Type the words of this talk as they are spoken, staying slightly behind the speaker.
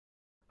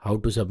how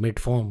to submit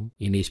form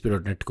in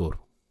ASP.NET Core.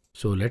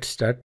 So let's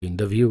start. In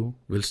the view,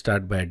 we'll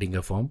start by adding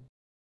a form.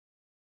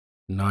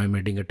 Now I'm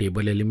adding a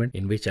table element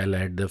in which I'll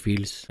add the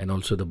fields and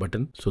also the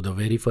button. So the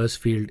very first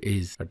field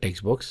is a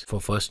text box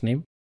for first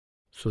name.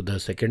 So the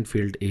second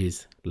field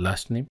is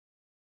last name.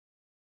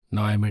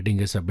 Now I'm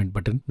adding a submit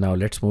button. Now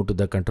let's move to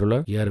the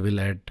controller. Here we'll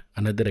add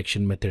another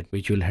action method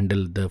which will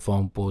handle the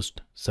form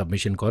post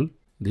submission call.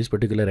 This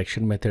particular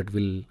action method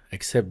will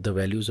accept the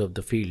values of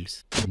the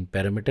fields in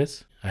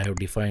parameters. I have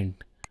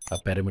defined a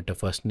parameter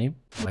first name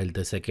while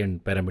the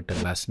second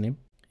parameter last name.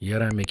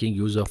 Here I am making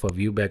use of a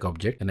viewback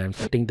object and I am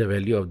setting the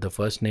value of the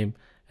first name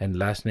and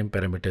last name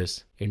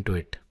parameters into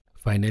it.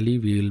 Finally,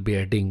 we will be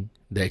adding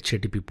the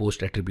HTTP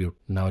post attribute.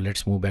 Now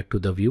let's move back to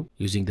the view.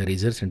 Using the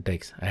razor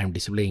syntax, I am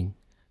displaying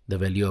the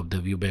value of the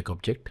viewback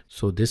object.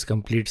 So this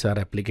completes our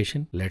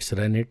application. Let's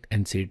run it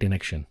and see it in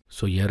action.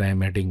 So here I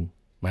am adding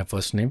my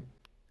first name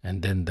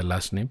and then the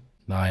last name.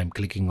 Now I am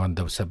clicking on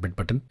the submit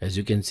button. As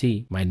you can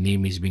see, my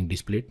name is being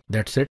displayed. That's it.